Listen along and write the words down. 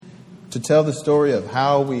to tell the story of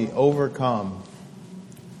how we overcome.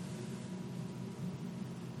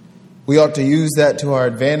 We ought to use that to our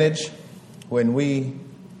advantage when we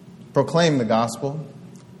proclaim the gospel,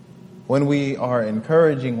 when we are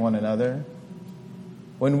encouraging one another,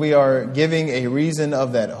 when we are giving a reason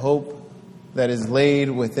of that hope that is laid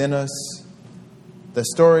within us, the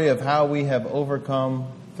story of how we have overcome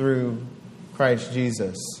through Christ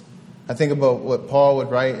Jesus. I think about what Paul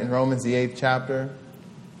would write in Romans, the 8th chapter,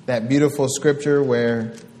 that beautiful scripture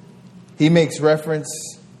where he makes reference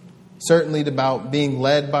certainly about being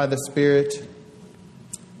led by the Spirit.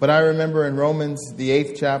 But I remember in Romans, the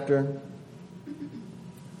 8th chapter,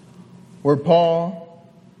 where Paul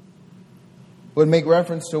would make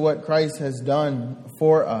reference to what Christ has done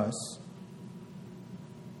for us.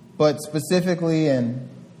 But specifically in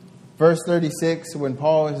verse 36, when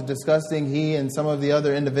Paul is discussing he and some of the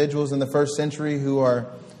other individuals in the first century who are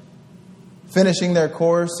finishing their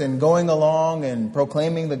course and going along and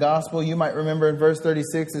proclaiming the gospel, you might remember in verse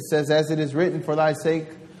 36 it says, "As it is written, for thy sake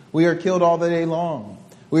we are killed all the day long.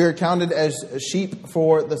 We are counted as sheep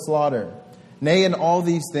for the slaughter. Nay, in all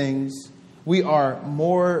these things we are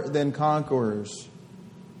more than conquerors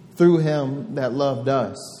through him that loved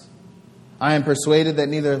us. I am persuaded that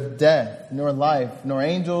neither death, nor life, nor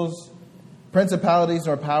angels, principalities,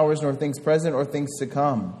 nor powers, nor things present, or things to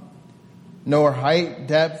come, nor height,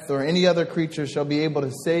 depth, or any other creature shall be able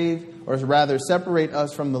to save, or rather separate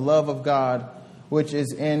us from the love of God, which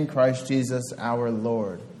is in Christ Jesus our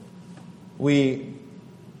Lord." We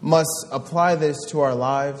must apply this to our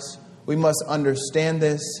lives. We must understand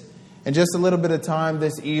this. In just a little bit of time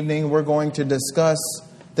this evening, we're going to discuss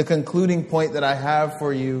the concluding point that I have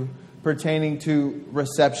for you pertaining to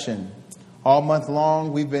reception. All month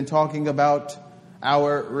long, we've been talking about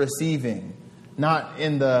our receiving, not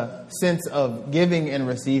in the sense of giving and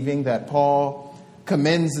receiving that Paul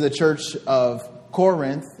commends the church of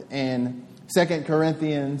Corinth in 2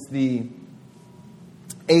 Corinthians, the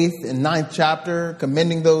 8th and 9th chapter,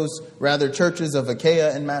 commending those rather churches of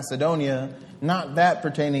Achaia and Macedonia, not that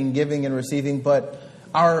pertaining giving and receiving, but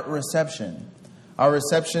our reception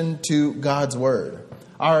to God's word,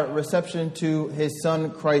 our reception to his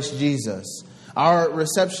Son, Christ Jesus, our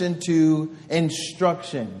reception to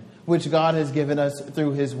instruction, which God has given us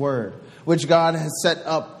through his word, which God has set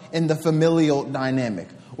up in the familial dynamic,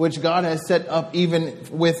 which God has set up even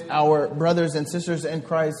with our brothers and sisters in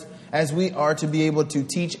Christ, as we are to be able to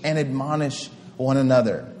teach and admonish one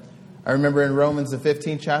another. I remember in Romans, the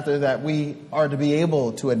 15th chapter, that we are to be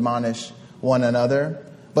able to admonish one another.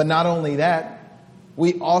 But not only that,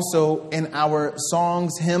 we also, in our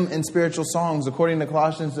songs, hymn and spiritual songs, according to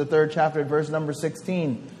Colossians, the 3rd chapter, verse number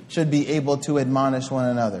 16, should be able to admonish one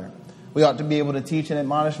another. We ought to be able to teach and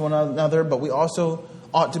admonish one another, but we also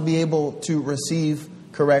ought to be able to receive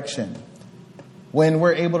correction. When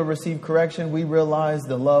we're able to receive correction, we realize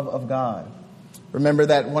the love of God. Remember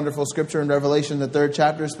that wonderful scripture in Revelation, the 3rd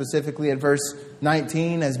chapter, specifically at verse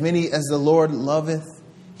 19, "As many as the Lord loveth,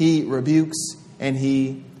 he rebukes and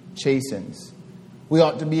he chastens." We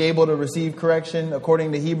ought to be able to receive correction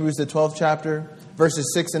according to Hebrews, the 12th chapter,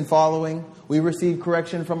 verses 6 and following. We receive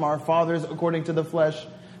correction from our fathers according to the flesh.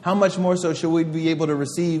 How much more so should we be able to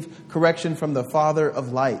receive correction from the Father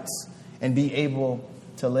of lights and be able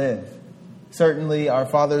to live? Certainly, our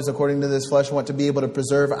fathers, according to this flesh, want to be able to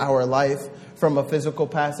preserve our life from a physical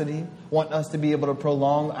capacity, want us to be able to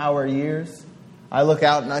prolong our years. I look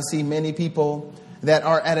out and I see many people that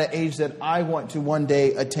are at an age that I want to one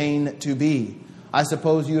day attain to be. I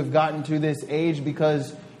suppose you have gotten to this age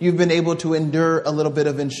because you've been able to endure a little bit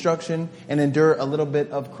of instruction and endure a little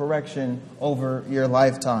bit of correction over your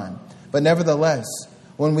lifetime. But nevertheless,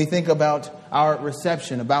 when we think about our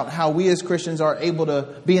reception, about how we as Christians are able to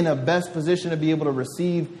be in the best position to be able to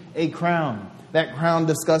receive a crown, that crown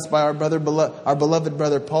discussed by our beloved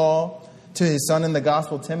brother Paul to his son in the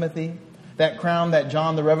gospel, Timothy, that crown that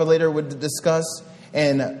John the Revelator would discuss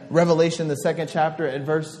in Revelation, the 2nd chapter at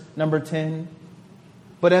verse number 10.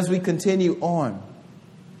 But as we continue on,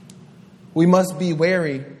 we must be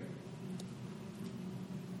wary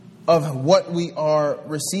of what we are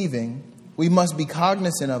receiving. We must be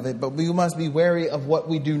cognizant of it, but we must be wary of what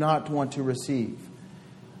we do not want to receive.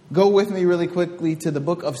 Go with me really quickly to the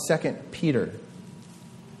book of 2 Peter.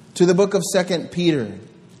 To the book of 2 Peter.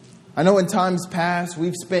 I know in times past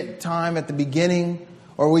we've spent time at the beginning,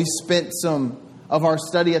 or we spent some of our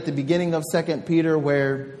study at the beginning of 2 Peter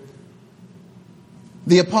where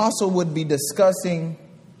the apostle would be discussing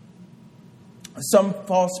some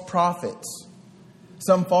false prophets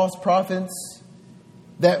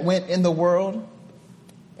that went in the world.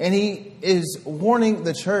 And he is warning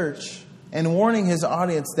the church and warning his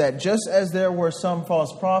audience that just as there were some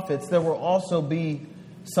false prophets, there will also be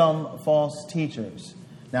some false teachers.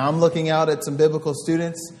 Now, I'm looking out at some biblical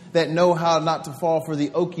students that know how not to fall for the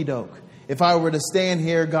okie doke. If I were to stand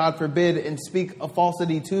here, God forbid, and speak a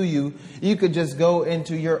falsity to you, you could just go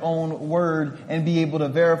into your own word and be able to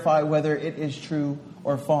verify whether it is true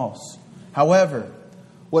or false. However,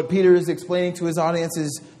 what Peter is explaining to his audience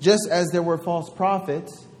is just as there were false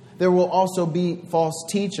prophets, there will also be false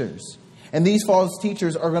teachers. And these false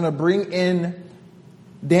teachers are going to bring in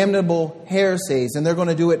damnable heresies, and they're going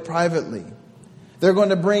to do it privately. They're going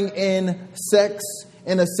to bring in sects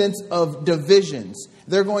in a sense of divisions.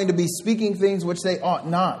 They're going to be speaking things which they ought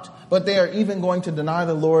not, but they are even going to deny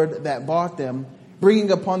the Lord that bought them,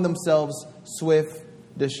 bringing upon themselves swift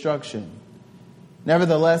destruction.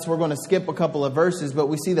 Nevertheless, we're going to skip a couple of verses, but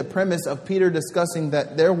we see the premise of Peter discussing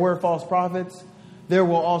that there were false prophets, there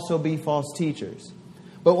will also be false teachers.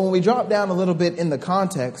 But when we drop down a little bit in the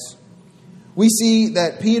context, we see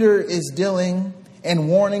that Peter is dealing and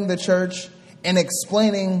warning the church and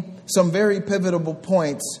explaining some very pivotal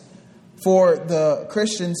points for the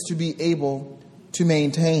Christians to be able to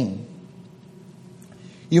maintain.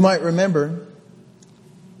 You might remember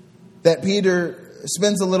that Peter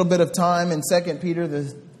spends a little bit of time in 2 Peter,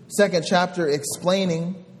 the second chapter,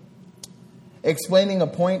 explaining a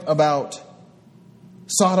point about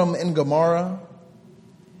Sodom and Gomorrah,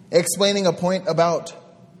 explaining a point about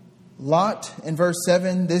Lot in verse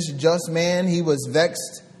 7. This just man, he was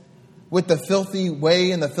vexed with the filthy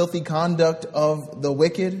way and the filthy conduct of the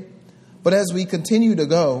wicked. But as we continue to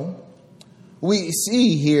go, we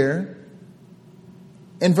see here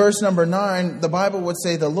in verse number 9, the Bible would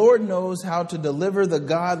say, the Lord knows how to deliver the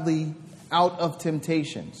godly out of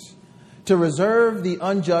temptations, to reserve the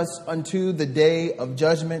unjust unto the day of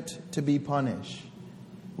judgment to be punished.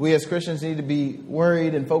 We as Christians need to be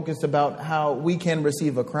worried and focused about how we can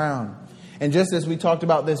receive a crown. And just as we talked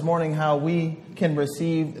about this morning, how we can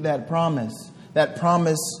receive that promise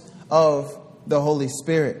of the Holy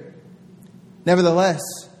Spirit. Nevertheless,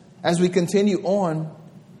 as we continue on,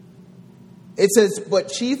 it says, but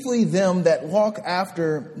chiefly them that walk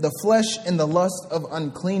after the flesh in the lust of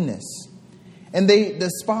uncleanness, and they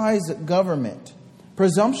despise government.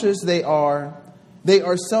 Presumptuous they are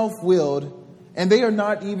self-willed, and they are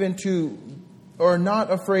not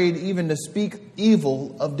afraid even to speak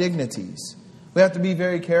evil of dignities. We have to be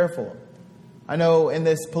very careful. I know in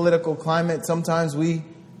this political climate, sometimes we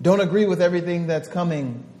don't agree with everything that's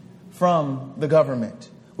coming from the government.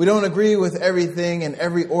 We don't agree with everything and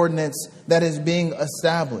every ordinance that is being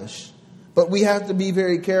established. But we have to be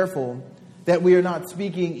very careful that we are not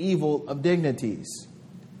speaking evil of dignities.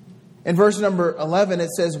 In verse number 11, it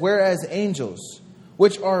says, whereas angels,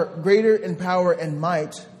 which are greater in power and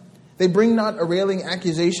might, they bring not a railing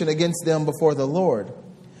accusation against them before the Lord.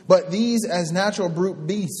 But these as natural brute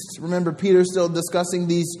beasts. Remember, Peter's still discussing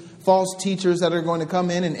these false teachers that are going to come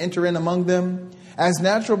in and enter in among them. As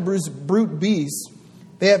natural brute beasts,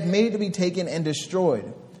 they have made to be taken and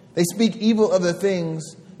destroyed. They speak evil of the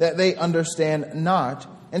things that they understand not,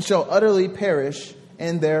 and shall utterly perish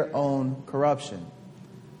in their own corruption.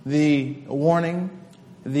 The warning,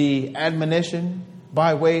 the admonition,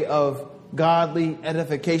 by way of godly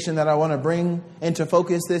edification that I want to bring into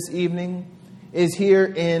focus this evening is here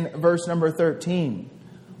in verse number 13.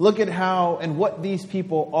 Look at how and what these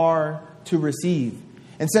people are to receive.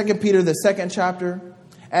 In 2 Peter, the second chapter,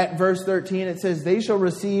 at verse 13, it says, they shall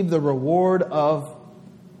receive the reward of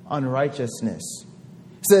unrighteousness.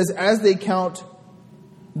 It says, as they count,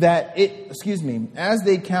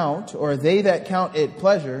 or they that count it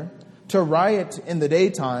pleasure to riot in the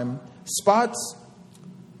daytime, spots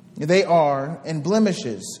they are and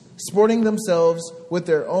blemishes, sporting themselves with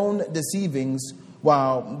their own deceivings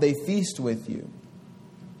while they feast with you.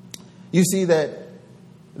 You see that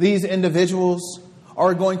these individuals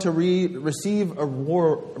are going to receive a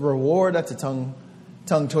reward. That's a tongue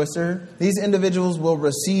twister. These individuals will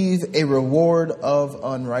receive a reward of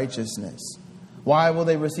unrighteousness. Why will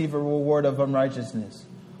they receive a reward of unrighteousness?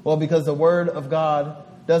 Well, because the word of God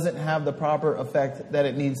doesn't have the proper effect that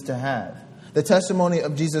it needs to have. The testimony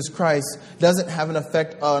of Jesus Christ doesn't have an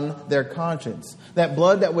effect on their conscience. That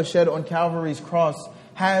blood that was shed on Calvary's cross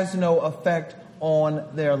has no effect on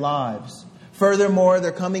their lives. Furthermore,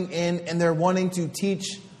 they're coming in and they're wanting to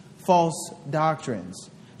teach false doctrines.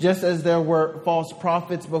 Just as there were false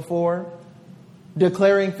prophets before,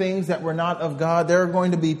 declaring things that were not of God, there are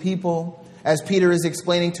going to be people, as Peter is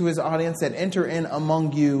explaining to his audience, that enter in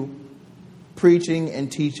among you preaching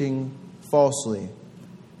and teaching falsely.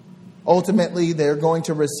 Ultimately, they're going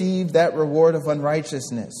to receive that reward of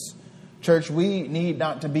unrighteousness. Church, we need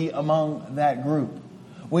not to be among that group.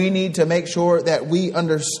 We need to make sure that we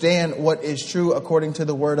understand what is true according to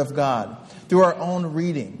the Word of God, through our own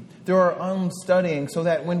reading, through our own studying, so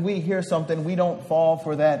that when we hear something, we don't fall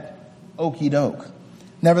for that okie doke.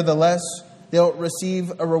 Nevertheless, they'll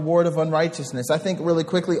receive a reward of unrighteousness. I think really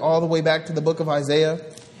quickly all the way back to the book of Isaiah.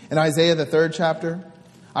 In Isaiah, the 3rd chapter.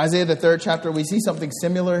 Isaiah, the 3rd chapter, we see something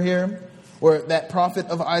similar here, where that prophet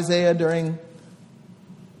of Isaiah during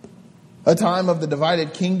a time of the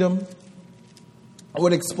divided kingdom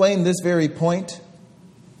would explain this very point.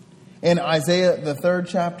 In Isaiah, the 3rd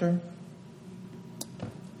chapter,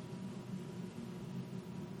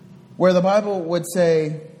 where the Bible would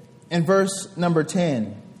say in verse number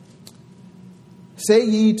 10, "Say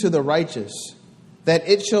ye to the righteous, that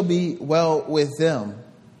it shall be well with them,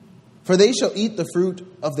 for they shall eat the fruit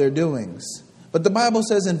of their doings." But the Bible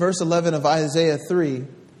says in verse 11 of Isaiah 3,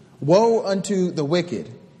 "Woe unto the wicked,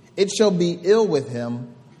 it shall be ill with him,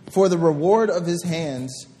 for the reward of his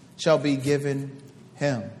hands shall be given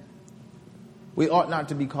him." We ought not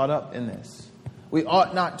to be caught up in this. We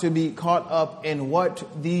ought not to be caught up in what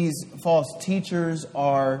these false teachers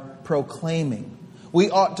are proclaiming. We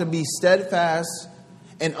ought to be steadfast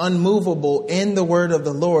and unmovable in the word of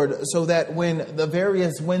the Lord, so that when the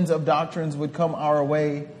various winds of doctrines would come our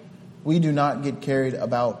way, we do not get carried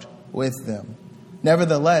about with them.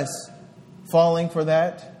 Nevertheless, falling for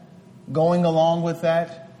that, going along with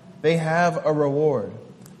that, they have a reward.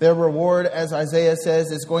 Their reward, as Isaiah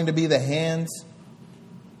says, is going to be the hands,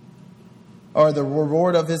 or the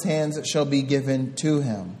reward of his hands shall be given to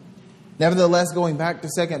him. Nevertheless, going back to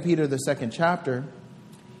 2 Peter, the 2nd chapter,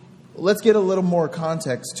 let's get a little more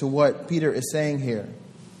context to what Peter is saying here.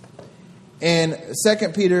 In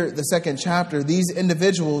 2 Peter, the 2nd chapter, these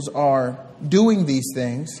individuals are doing these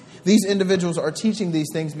things. These individuals are teaching these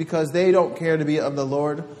things because they don't care to be of the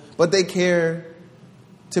Lord, but they care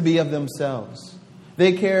to be of themselves.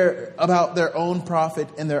 They care about their own profit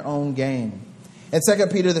and their own gain. In 2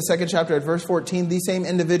 Peter, the 2nd chapter, at verse 14, these same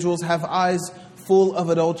individuals have eyes full of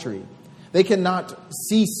adultery. They cannot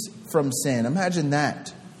cease from sin. Imagine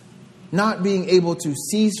that. Not being able to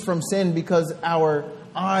cease from sin because our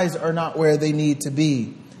eyes are not where they need to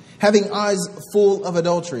be. Having eyes full of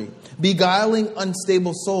adultery, beguiling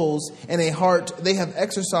unstable souls, and a heart they have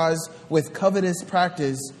exercised with covetous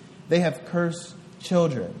practice, they have cursed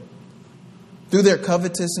children. Through their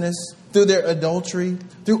covetousness, through their adultery,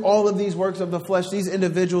 through all of these works of the flesh, these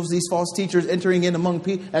individuals, these false teachers entering in among,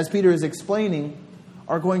 as Peter is explaining,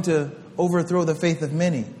 are going to overthrow the faith of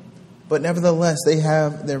many. But nevertheless, they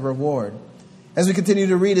have their reward. As we continue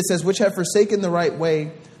to read, it says, "Which have forsaken the right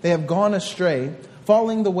way, they have gone astray,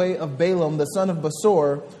 following the way of Balaam, the son of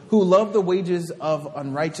Besor, who loved the wages of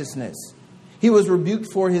unrighteousness. He was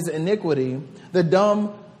rebuked for his iniquity. The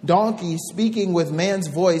dumb donkey, speaking with man's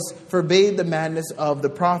voice, forbade the madness of the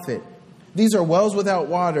prophet. These are wells without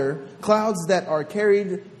water, clouds that are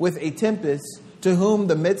carried with a tempest, to whom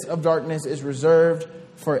the midst of darkness is reserved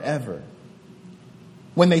forever.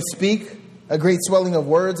 When they speak, a great swelling of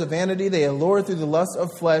words of vanity, they allure through the lust of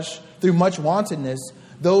flesh, through much wantonness.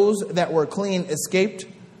 Those that were clean escaped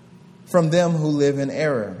from them who live in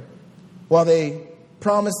error. While they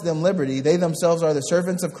promise them liberty, they themselves are the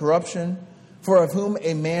servants of corruption. For of whom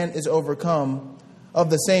a man is overcome,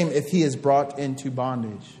 of the same if he is brought into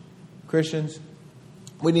bondage." Christians,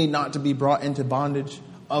 we need not to be brought into bondage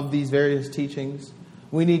of these various teachings.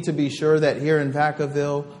 We need to be sure that here in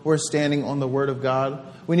Vacaville, we're standing on the Word of God.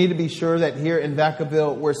 We need to be sure that here in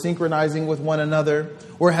Vacaville, we're synchronizing with one another.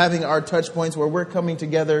 We're having our touch points where we're coming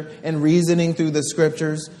together and reasoning through the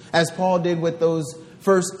Scriptures, as Paul did with those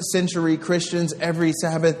first century Christians every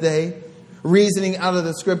Sabbath day. Reasoning out of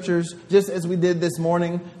the Scriptures, just as we did this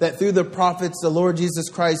morning, that through the prophets, the Lord Jesus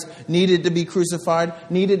Christ needed to be crucified,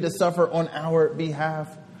 needed to suffer on our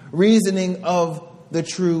behalf. Reasoning of the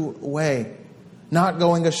true way. Not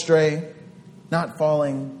going astray, not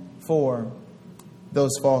falling for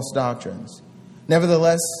those false doctrines.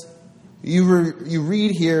 Nevertheless, you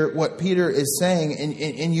read here what Peter is saying,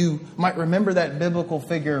 and you might remember that biblical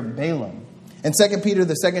figure Balaam. In 2 Peter,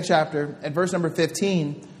 the 2nd chapter, at verse number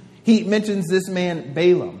 15, he mentions this man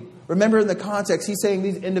Balaam. Remember in the context, he's saying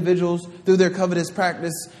these individuals, through their covetous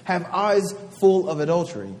practice, have eyes full of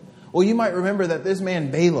adultery. Well, you might remember that this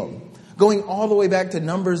man Balaam, going all the way back to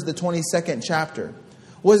Numbers, the 22nd chapter,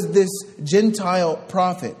 was this Gentile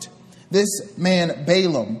prophet. This man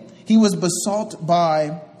Balaam, he was besought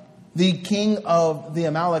by the king of the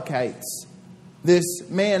Amalekites, this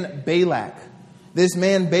man Balak. This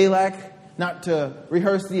man Balak, not to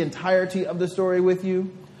rehearse the entirety of the story with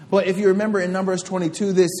you, but if you remember in Numbers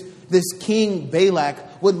 22, this this king Balak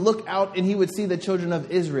would look out and he would see the children of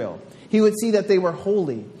Israel. He would see that they were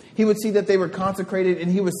holy. He would see that they were consecrated,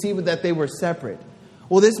 and he would see that they were separate.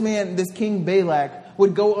 Well, this King Balak,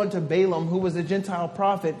 would go unto Balaam, who was a Gentile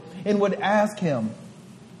prophet, and would ask him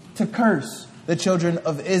to curse the children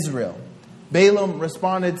of Israel. Balaam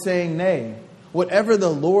responded saying, "Nay, whatever the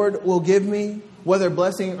Lord will give me, whether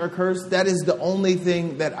blessing or curse, that is the only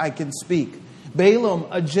thing that I can speak." Balaam,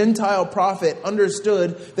 a Gentile prophet,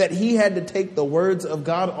 understood that he had to take the words of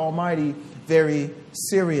God Almighty very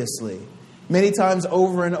seriously. Many times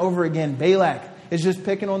over and over again, Balak is just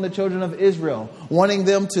picking on the children of Israel, wanting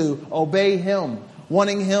them to obey him,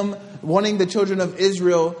 wanting the children of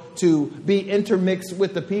Israel to be intermixed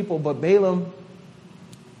with the people. But Balaam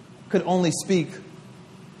could only speak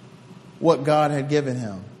what God had given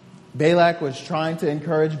him. Balak was trying to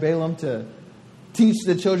encourage Balaam to teach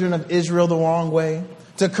the children of Israel the wrong way,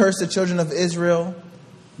 to curse the children of Israel,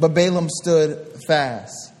 but Balaam stood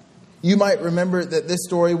fast. You might remember that this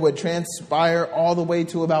story would transpire all the way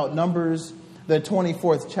to about Numbers, the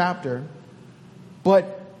 24th chapter.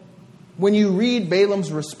 But when you read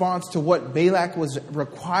Balaam's response to what Balak was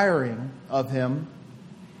requiring of him,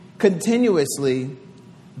 continuously,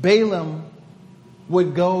 Balaam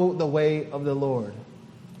would go the way of the Lord.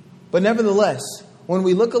 But nevertheless, when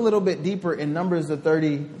we look a little bit deeper in Numbers, the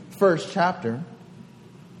 31st chapter,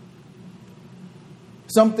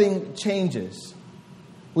 something changes.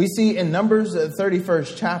 We see in Numbers, the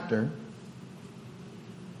 31st chapter,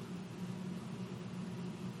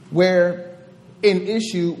 where an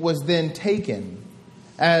issue was then taken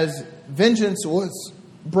as vengeance was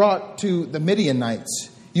brought to the Midianites.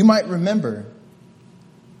 You might remember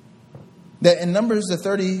that in Numbers, the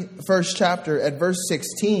 31st chapter, at verse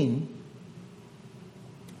 16,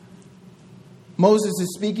 Moses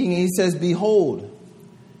is speaking and he says, "Behold,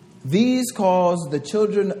 these caused the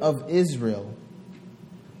children of Israel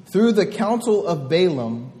through the counsel of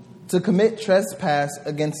Balaam to commit trespass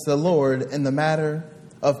against the Lord in the matter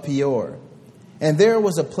of Peor. And there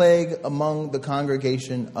was a plague among the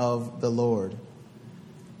congregation of the Lord."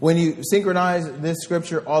 When you synchronize this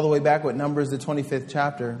scripture all the way back with Numbers, the 25th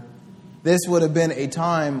chapter, this would have been a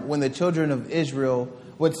time when the children of Israel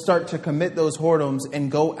would start to commit those whoredoms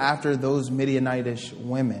and go after those Midianitish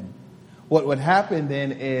women. What would happen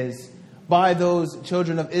then is, by those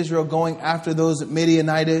children of Israel going after those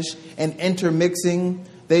Midianitish and intermixing,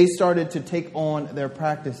 they started to take on their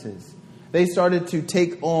practices. They started to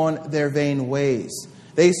take on their vain ways.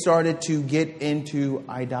 They started to get into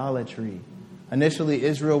idolatry. Initially,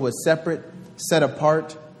 Israel was separate, set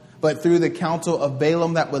apart, but through the counsel of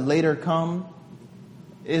Balaam that would later come,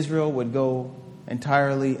 Israel would go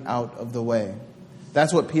entirely out of the way.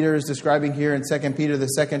 That's what Peter is describing here in 2 Peter, the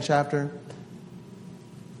 2nd chapter.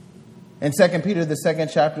 In 2 Peter, the 2nd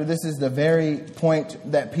chapter, this is the very point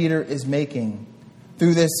that Peter is making.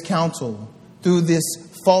 Through this counsel, through this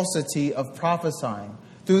falsity of prophesying,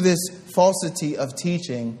 through this falsity of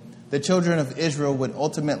teaching, the children of Israel would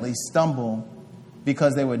ultimately stumble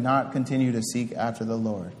because they would not continue to seek after the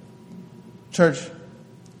Lord. Church,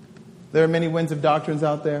 there are many winds of doctrines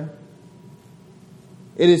out there.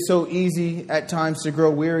 It is so easy at times to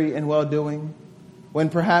grow weary in well-doing when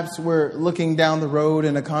perhaps we're looking down the road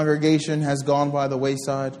and a congregation has gone by the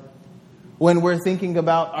wayside. When we're thinking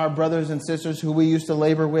about our brothers and sisters who we used to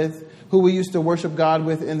labor with, who we used to worship God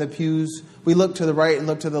with in the pews, we look to the right and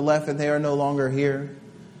look to the left and they are no longer here.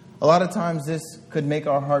 A lot of times this could make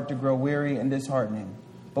our heart to grow weary and disheartening.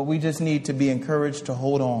 But we just need to be encouraged to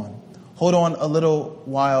hold on. Hold on a little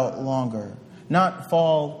while longer. Not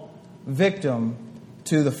fall victim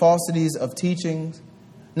to the falsities of teachings.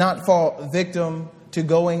 Not fall victim to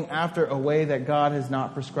going after a way that God has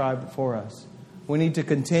not prescribed for us. We need to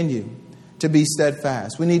continue to be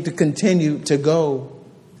steadfast. We need to continue to go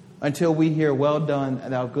until we hear, "Well done,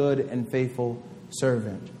 thou good and faithful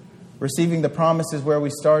servant." Receiving the promise is where we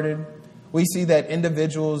started. We see that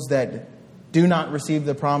individuals that do not receive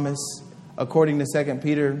the promise, according to 2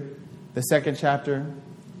 Peter, the 2nd chapter,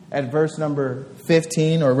 at verse number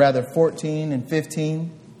 15, or rather 14 and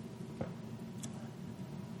 13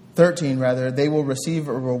 rather, they will receive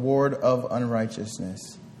a reward of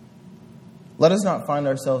unrighteousness. Let us not find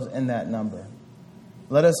ourselves in that number.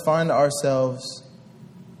 Let us find ourselves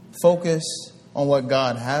focused on what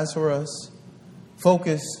God has for us.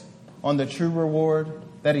 Focus on the true reward,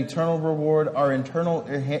 that eternal reward, our eternal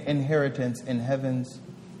inheritance in heavens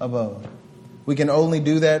above. We can only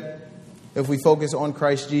do that if we focus on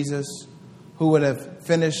Christ Jesus, who would have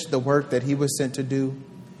finished the work that he was sent to do,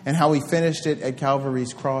 and how he finished it at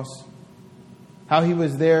Calvary's cross. How he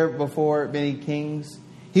was there before many kings.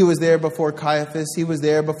 He was there before Caiaphas. He was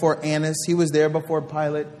there before Annas. He was there before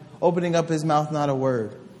Pilate, opening up his mouth, not a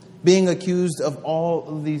word, being accused of all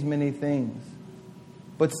of these many things,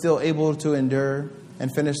 but still able to endure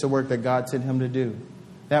and finish the work that God sent him to do.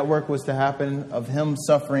 That work was to happen of him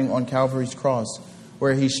suffering on Calvary's cross,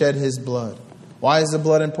 where he shed his blood. Why is the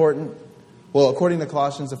blood important? Well, according to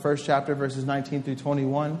Colossians, the first chapter, verses 19 through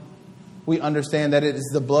 21, we understand that it is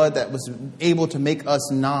the blood that was able to make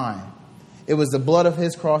us nigh. It was the blood of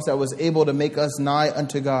his cross that was able to make us nigh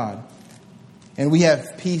unto God. And we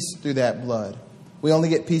have peace through that blood. We only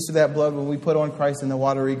get peace through that blood when we put on Christ in the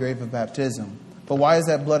watery grave of baptism. But why is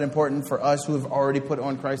that blood important for us who have already put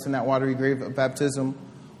on Christ in that watery grave of baptism?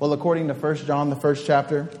 Well, according to 1 John, the first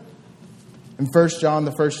chapter, in 1 John,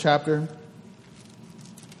 the first chapter,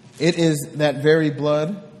 it is that very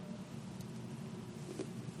blood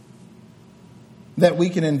that we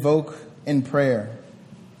can invoke in prayer.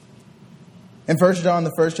 In 1 John,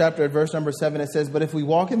 the first chapter, at verse number 7, it says, "But if we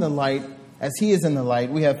walk in the light, as he is in the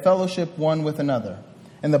light, we have fellowship one with another.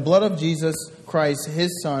 And the blood of Jesus Christ,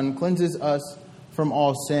 his Son, cleanses us from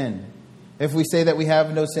all sin. If we say that we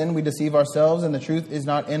have no sin, we deceive ourselves, and the truth is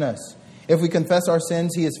not in us. If we confess our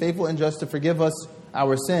sins, he is faithful and just to forgive us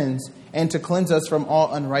our sins and to cleanse us from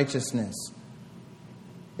all unrighteousness.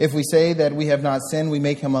 If we say that we have not sinned, we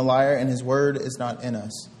make him a liar, and his word is not in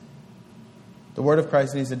us." The word of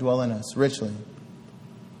Christ needs to dwell in us richly.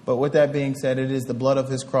 But with that being said, it is the blood of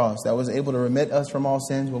his cross that was able to remit us from all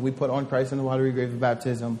sins when we put on Christ in the watery grave of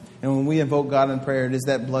baptism. And when we invoke God in prayer, it is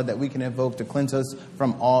that blood that we can invoke to cleanse us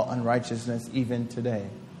from all unrighteousness even today.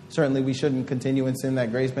 Certainly we shouldn't continue in sin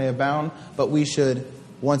that grace may abound, but we should,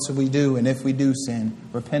 once we do, and if we do sin,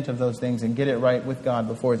 repent of those things and get it right with God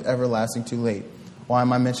before it's everlasting too late. Why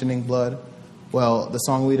am I mentioning blood? Well, the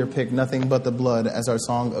song leader picked "Nothing But the Blood" as our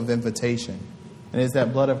song of invitation. It is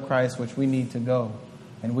that blood of Christ which we need to go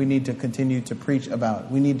and we need to continue to preach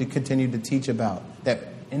about. We need to continue to teach about. That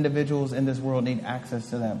individuals in this world need access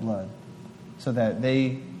to that blood so that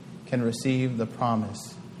they can receive the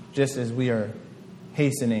promise, just as we are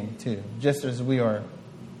hastening to, just as we are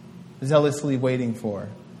zealously waiting for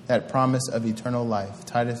that promise of eternal life.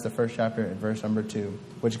 Titus, the first chapter, at verse number 2,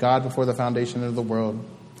 which God before the foundation of the world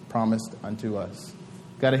promised unto us.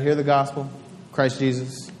 Got to hear the gospel, Christ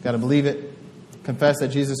Jesus. Got to believe it. Confess that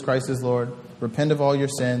Jesus Christ is Lord. Repent of all your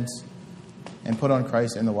sins and put on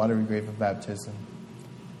Christ in the watery grave of baptism.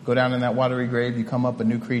 Go down in that watery grave, you come up a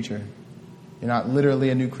new creature. You're not literally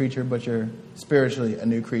a new creature, but you're spiritually a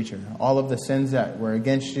new creature. All of the sins that were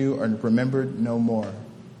against you are remembered no more.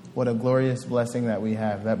 What a glorious blessing that we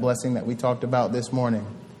have. That blessing that we talked about this morning.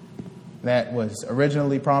 That was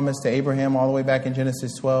originally promised to Abraham all the way back in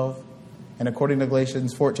Genesis 12. And according to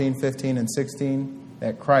Galatians 14, 15, and 16,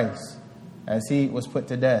 that Christ, as he was put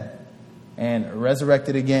to death and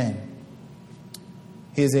resurrected again,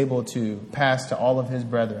 he is able to pass to all of his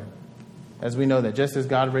brethren. As we know that just as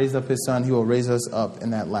God raised up his Son, he will raise us up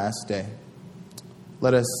in that last day.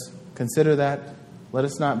 Let us consider that. Let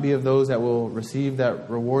us not be of those that will receive that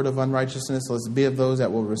reward of unrighteousness. Let's be of those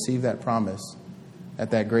that will receive that promise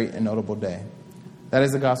at that great and notable day. That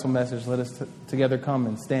is the gospel message. Let us together come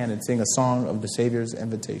and stand and sing a song of the Savior's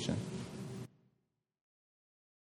invitation.